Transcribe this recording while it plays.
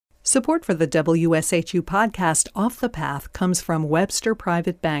Support for the WSHU podcast Off the Path comes from Webster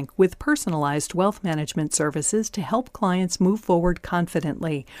Private Bank with personalized wealth management services to help clients move forward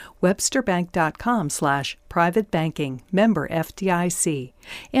confidently. WebsterBank.com/private banking, member FDIC.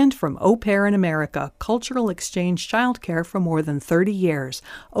 And from Au Pair in America, cultural exchange childcare for more than 30 years.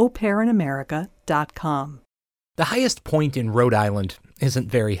 AuPairInAmerica.com. The highest point in Rhode Island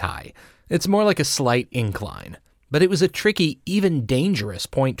isn't very high. It's more like a slight incline. But it was a tricky, even dangerous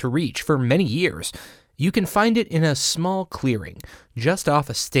point to reach for many years. You can find it in a small clearing just off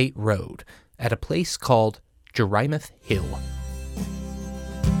a state road at a place called Jerimuth Hill.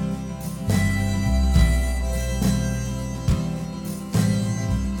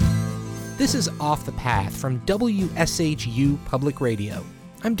 This is Off the Path from WSHU Public Radio.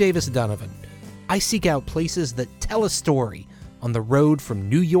 I'm Davis Donovan. I seek out places that tell a story on the road from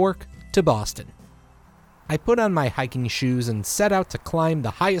New York to Boston. I put on my hiking shoes and set out to climb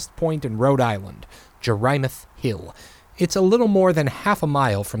the highest point in Rhode Island, Jerimuth Hill. It's a little more than half a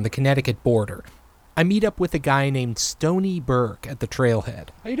mile from the Connecticut border. I meet up with a guy named Stony Burke at the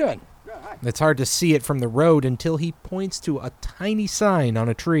trailhead. How you doing? Good, hi. It's hard to see it from the road until he points to a tiny sign on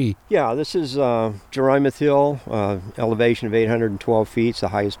a tree. Yeah, this is Jerimuth Hill, elevation of 812 feet. It's the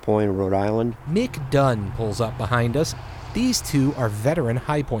highest point in Rhode Island. Mick Dunn pulls up behind us. These two are veteran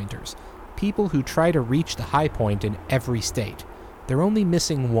high pointers. People who try to reach the high point in every state. They're only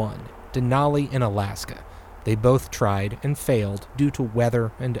missing one, Denali in Alaska. They both tried and failed due to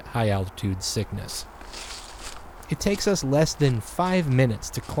weather and high-altitude sickness. It takes us less than 5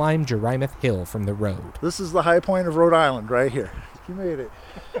 minutes to climb Jerimuth Hill from the road. This is the high point of Rhode Island right here. You made it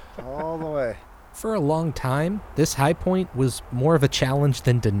all the way. For a long time, this high point was more of a challenge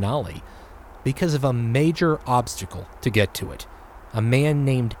than Denali because of a major obstacle to get to it. A man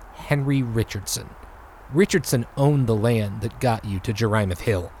named Henry Richardson. Richardson owned the land that got you to Jerimuth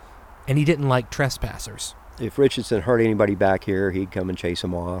Hill, and he didn't like trespassers. If Richardson hurt anybody back here, he'd come and chase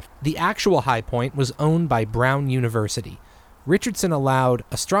them off. The actual high point was owned by Brown University. Richardson allowed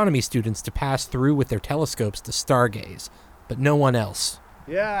astronomy students to pass through with their telescopes to stargaze, but no one else.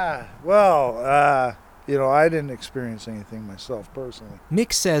 Yeah, well, I didn't experience anything myself personally.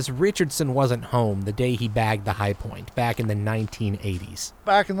 Mick says Richardson wasn't home the day he bagged the high point back in the 1980s.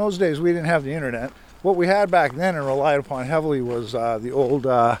 Back in those days, we didn't have the internet. What we had back then and relied upon heavily was the old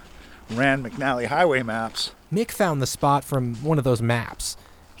Rand McNally highway maps. Mick found the spot from one of those maps.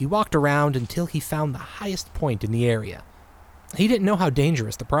 He walked around until he found the highest point in the area. He didn't know how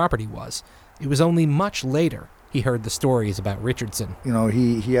dangerous the property was. It was only much later he heard the stories about Richardson.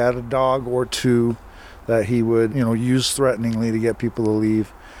 He had a dog or two that he would, use threateningly to get people to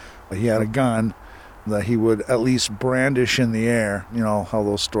leave. He had a gun that he would at least brandish in the air. You know, how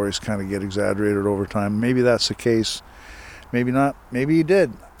those stories kind of get exaggerated over time. Maybe that's the case. Maybe not. Maybe he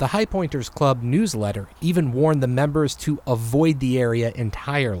did. The High Pointers Club newsletter even warned the members to avoid the area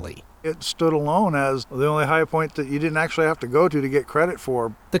entirely. It stood alone as the only high point that you didn't actually have to go to get credit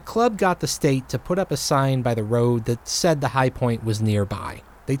for. The club got the state to put up a sign by the road that said the high point was nearby.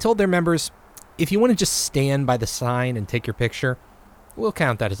 They told their members, if you want to just stand by the sign and take your picture, we'll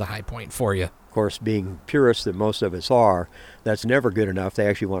count that as a high point for you. Of course, being purists that most of us are, that's never good enough. They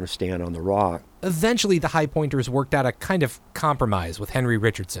actually want to stand on the rock. Eventually, the High Pointers worked out a kind of compromise with Henry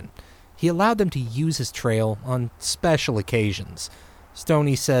Richardson. He allowed them to use his trail on special occasions.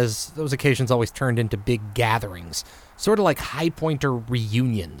 Stoney says those occasions always turned into big gatherings, sort of like High Pointer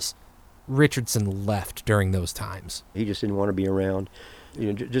reunions. Richardson left during those times. He just didn't want to be around.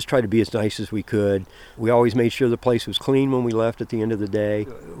 Just tried to be as nice as we could. We always made sure the place was clean when we left at the end of the day.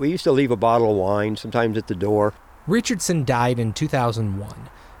 We used to leave a bottle of wine sometimes at the door. Richardson died in 2001,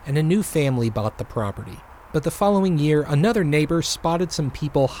 and a new family bought the property. But the following year, another neighbor spotted some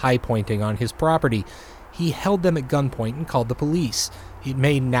people high-pointing on his property. He held them at gunpoint and called the police. It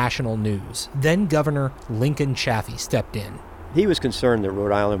made national news. Then Governor Lincoln Chafee stepped in. He was concerned that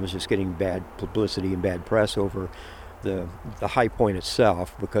Rhode Island was just getting bad publicity and bad press over the high point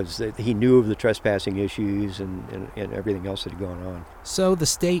itself, because he knew of the trespassing issues and everything else that had gone on. So the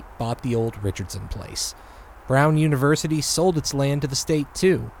state bought the old Richardson place. Brown University sold its land to the state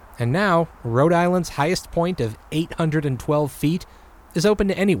too, and now Rhode Island's highest point of 812 feet is open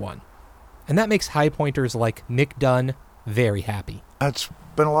to anyone. And that makes high pointers like Mick Dunn very happy. It's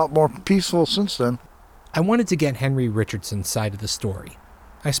been a lot more peaceful since then. I wanted to get Henry Richardson's side of the story.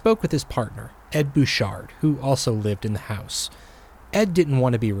 I spoke with his partner, Ed Bouchard, who also lived in the house. Ed didn't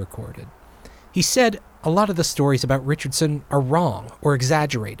want to be recorded. He said a lot of the stories about Richardson are wrong or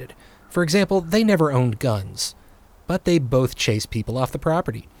exaggerated. For example, they never owned guns. But they both chased people off the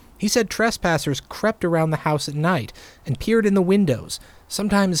property. He said trespassers crept around the house at night and peered in the windows,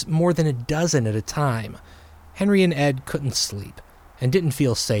 sometimes more than a dozen at a time. Henry and Ed couldn't sleep and didn't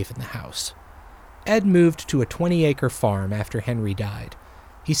feel safe in the house. Ed moved to a 20-acre farm after Henry died.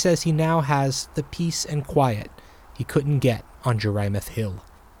 He says he now has the peace and quiet he couldn't get on Jerimath Hill.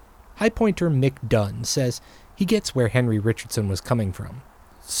 High Pointer Mick Dunn says he gets where Henry Richardson was coming from.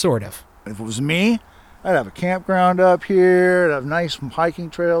 Sort of. If it was me, I'd have a campground up here. I'd have nice hiking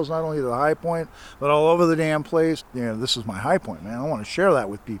trails, not only to the High Point, but all over the damn place. This is my High Point, man. I want to share that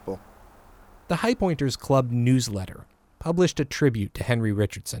with people. The High Pointers Club newsletter published a tribute to Henry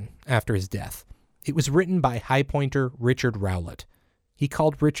Richardson after his death. It was written by High Pointer Richard Rowlett. He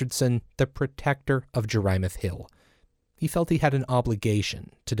called Richardson the protector of Jerimath Hill. He felt he had an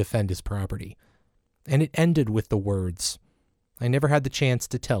obligation to defend his property. And it ended with the words, "I never had the chance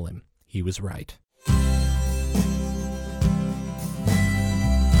to tell him he was right."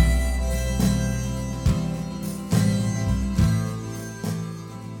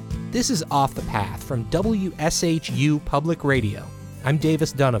 This is Off the Path from WSHU Public Radio. I'm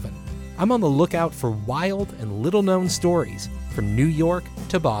Davis Donovan. I'm on the lookout for wild and little-known stories from New York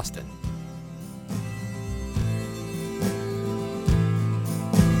to Boston.